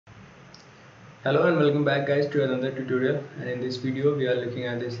Hello and welcome back guys to another tutorial, and in this video we are looking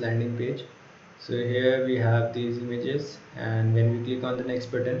at this landing page. So here we have these images, and when we click on the next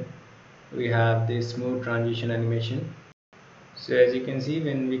button we have this smooth transition animation. So as you can see,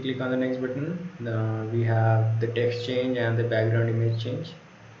 when we click on the next button we have the text change and the background image change,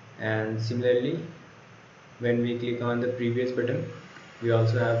 and similarly when we click on the previous button we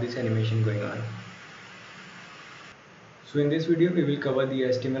also have this animation going on. So in this video we will cover the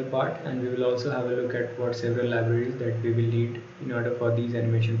HTML part, and we will also have a look at what several libraries that we will need in order for these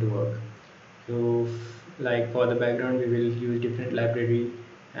animation to work. So like for the background we will use different library,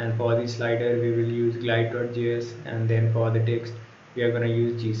 and for the slider we will use Glide.js, and then for the text we are going to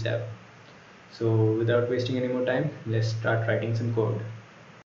use GSAP. So without wasting any more time, let's start writing some code.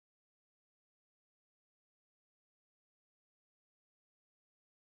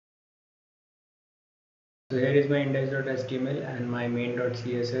 So here is my index.html and my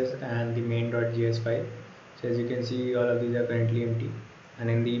main.css and the main.js file. So as you can see, all of these are currently empty, and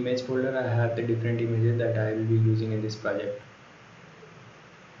in the image folder I have the different images that I will be using in this project.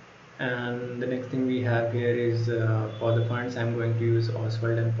 And the next thing we have here is for the fonts I'm going to use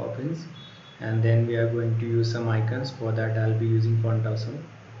Oswald and Poppins, and then we are going to use some icons. For that I'll be using Font Awesome,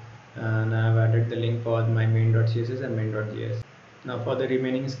 and I've added the link for my main.css and main.js. Now for the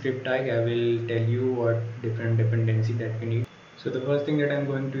remaining script tag, I will tell you what different dependency that we need. So the first thing that I'm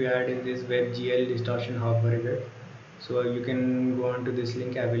going to add is this WebGL distortion hover effect. So you can go on to this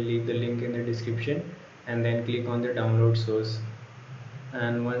link. I will leave the link in the description, and then click on the download source.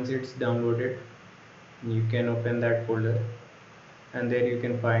 And once it's downloaded, you can open that folder, and there you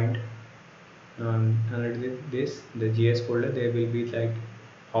can find under this the JS folder there will be like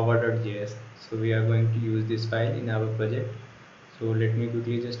Hover.js. So we are going to use this file in our project. So let me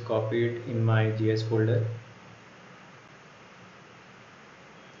quickly just copy it in my JS folder.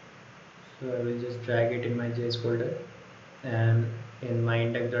 So I will just drag it in my JS folder, and in my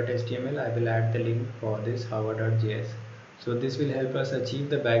index.html I will add the link for this Hover.js. So this will help us achieve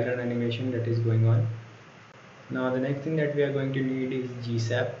the background animation that is going on. Now the next thing that we are going to need is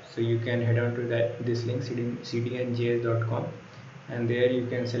GSAP. So you can head on to this link cdnjs.com, and there you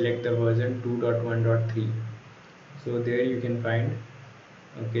can select the version 2.1.3. So there you can find,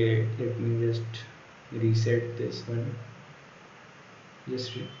 okay, let me just reset this one.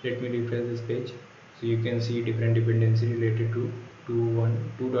 Just let me refresh this page. So you can see different dependency related to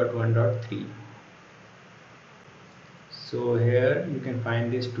 2.1.3. So here you can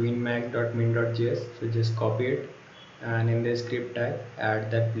find this twinmax.min.js. So just copy it, and in the script tag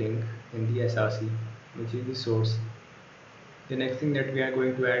add that link in the src, which is the source. The next thing that we are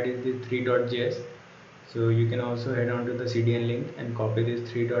going to add is the 3.js. So you can also head on to the CDN link and copy this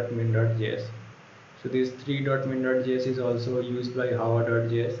 3.min.js. So this 3.min.js is also used by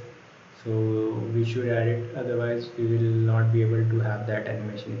Hover.js. So we should add it, otherwise we will not be able to have that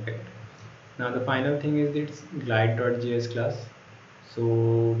animation effect. Now the final thing is this glide.js class. So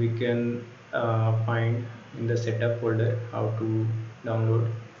we can find in the setup folder how to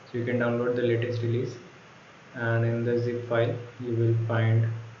download. So you can download the latest release, and in the zip file you will find,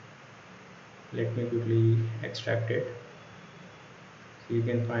 let me quickly extract it. So you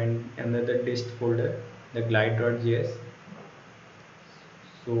can find another dist folder, the glide.js.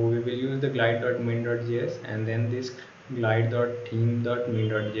 So we will use the glide.min.js, and then this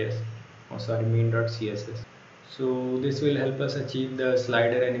glide.theme.min.js, oh sorry, min.css. So this will help us achieve the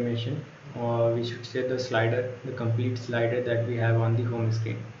slider animation, or we should say the complete slider that we have on the home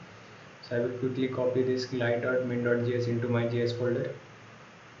screen. So I will quickly copy this glide.min.js into my JS folder,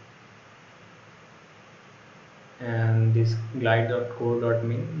 and this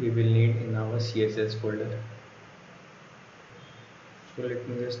glide.core.min we will need in our CSS folder. So let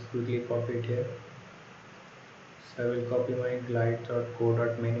me just quickly copy it here. So I will copy my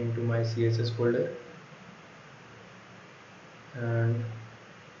glide.core.min into my CSS folder, and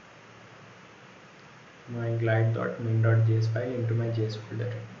my glide.min.js file into my JS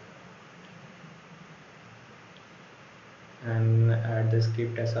folder, and add the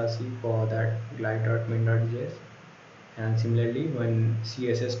script src for that glide.min.js, and similarly one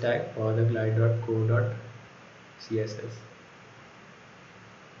CSS tag for the glide.core.css.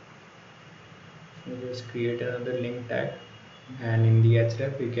 So just create another link tag, and in the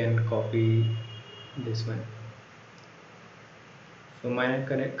href we can copy this one. So minor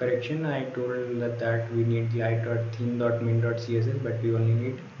correction, I told that we need glide.theme.min.css, but we only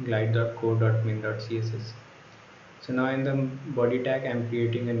need glide.core.min.css. So now in the body tag I am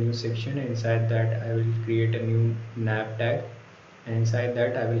creating a new section. Inside that I will create a new nav tag, and inside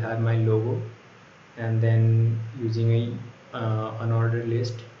that I will have my logo, and then using a unordered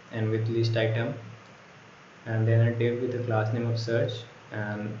list and with list item, and then a div with a class name of search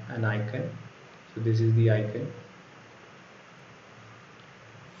and an icon. So this is the icon.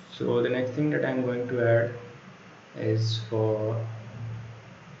 So the next thing that I'm going to add is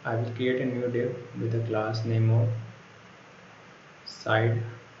I will create a new div with a class name of side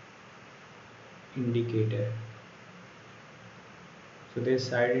indicator. So this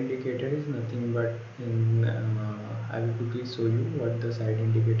side indicator is nothing but I will quickly show you what the side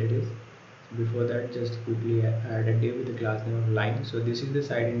indicator is. So before that, just quickly add a div with the class name of line. So this is the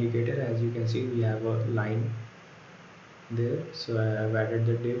side indicator. As you can see, we have a line there. So I have added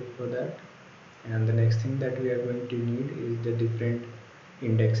the div for that. And the next thing that we are going to need is the different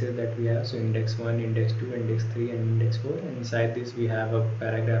indexes that we have. So index 1, index 2, index 3 and index 4. And inside this we have a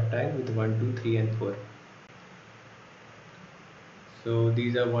paragraph tag with 1, 2, 3 and 4. So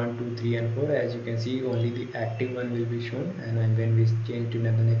these are 1, 2, 3 and 4. As you can see, only the active one will be shown, and when we change to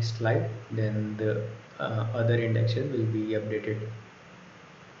the next slide, then the other indexes will be updated.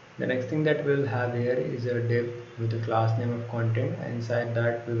 The next thing that we'll have here is a div with a class name of content. Inside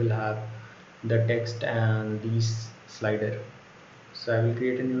that we will have the text and these slider. So I will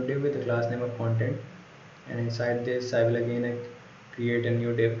create a new div with the class name of content, and inside this I will again create a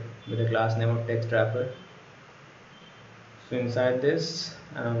new div with the class name of text wrapper. So inside this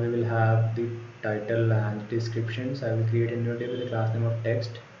we will have the title and descriptions. I will create a new div with the class name of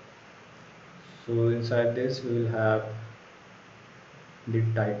text. So inside this we will have the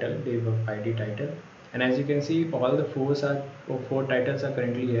title, div of id title, and as you can see, all the four titles are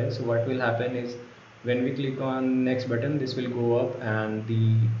currently here. So what will happen is, when we click on next button, this will go up and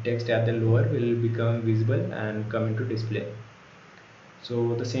the text at the lower will become visible and come into display.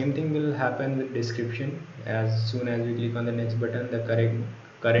 So the same thing will happen with description. As soon as we click on the next button, the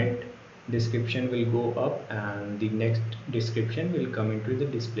current description will go up and the next description will come into the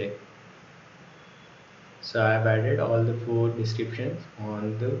display. So I have added all the four descriptions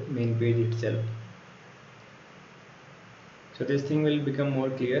on the main page itself. So this thing will become more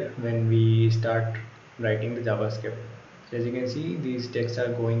clear when we start writing the JavaScript. So as you can see, these texts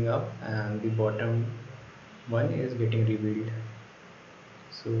are going up and the bottom one is getting revealed.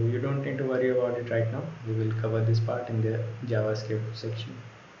 So you don't need to worry about it right now. We will cover this part in the JavaScript section.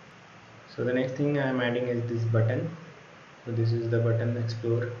 So the next thing I am adding is this button. So this is the button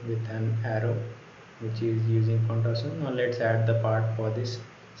explore with an arrow, which is using font awesome. Now let's add the part for this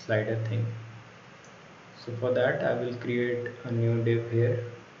slider thing. So for that I will create a new div here.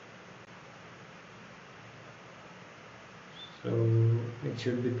 So it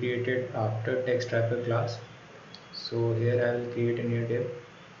should be created after text wrapper class. So here I will create a new div,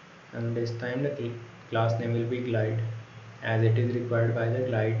 and this time the class name will be glide, as it is required by the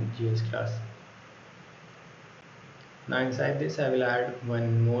Glide.js class. Now inside this I will add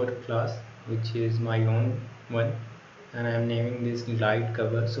one more class, which is my own one, and I am naming this glide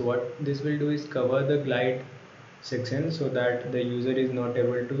cover. So what this will do is cover the glide section so that the user is not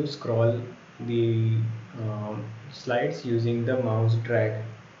able to scroll the slides using the mouse drag.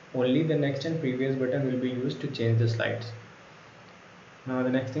 Only the next and previous button will be used to change the slides. Now the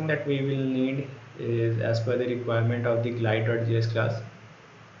next thing that we will need is, as per the requirement of the glide.js class,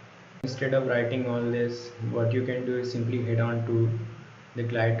 instead of writing all this, what you can do is simply head on to the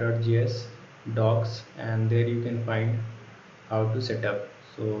glide.js docs, and there you can find how to set up.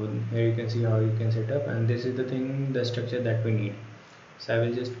 So here you can see how you can set up, and this is the structure that we need. So I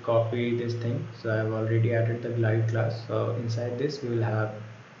will just copy this thing. So I have already added the glide class. So inside this we will have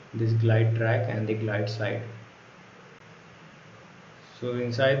this glide track and the glide slide. So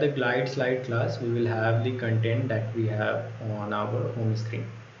inside the glide slide class we will have the content that we have on our home screen.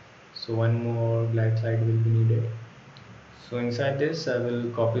 So one more glide slide will be needed. So inside this I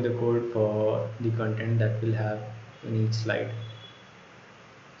will copy the code for the content that we'll have in each slide.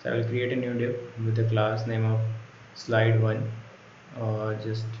 So I will create a new div with the class name of slide1, or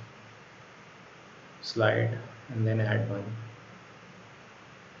just slide and then add one.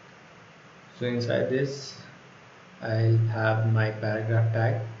 So inside this I'll have my paragraph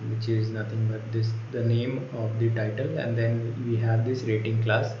tag, which is nothing but the name of the title, and then we have this rating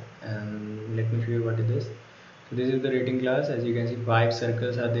class, and let me show you what it is. So this is the rating class. As you can see, 5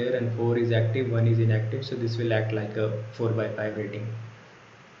 circles are there and 4 is active, 1 is inactive. So this will act like a 4x5 rating.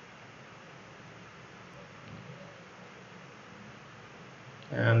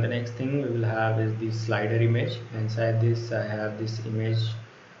 And the next thing we will have is the slider image. Inside this I have this image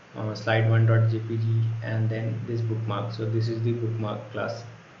slide1.jpg, and then this bookmark. So this is the bookmark class.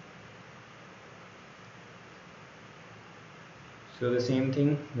 So the same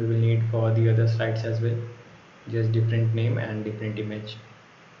thing we will need for the other slides as well, just different name and different image.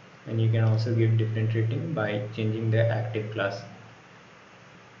 and you can also give different rating by changing the active class.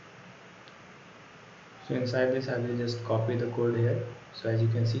 So inside this I will just copy the code here. So as you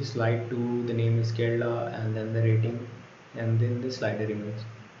can see, slide 2, the name is Kerala, and then the rating, and then the slider image.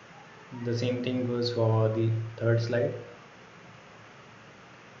 The same thing goes for the third slide,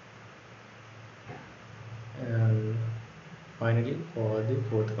 and finally for the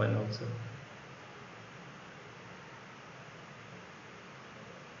fourth one also.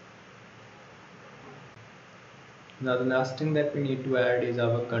 Now the last thing that we need to add is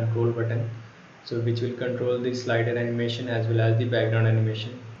our control button, so which will control the slider animation as well as the background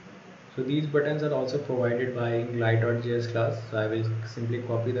animation. So these buttons are also provided by Glide.js class. So I will simply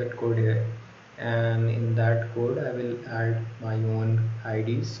copy that code here, and in that code I will add my own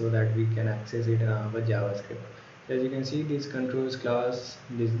IDs so that we can access it in our JavaScript. So as you can see, this controls class,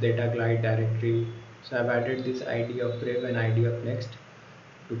 this data glide directory. So I've added this ID of prev and ID of next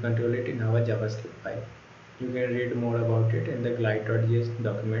to control it in our JavaScript file. You can read more about it in the glide.js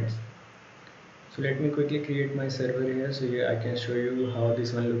documents. So let me quickly create my server here, so here I can show you how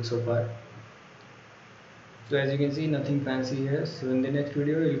this one looks so far. So as you can see, nothing fancy here. So in the next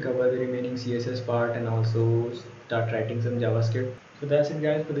video we'll cover the remaining CSS part and also start writing some JavaScript. So that's it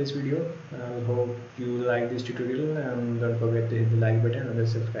guys for this video. I hope you like this tutorial, and don't forget to hit the like button and the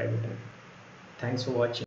subscribe button. Thanks for watching.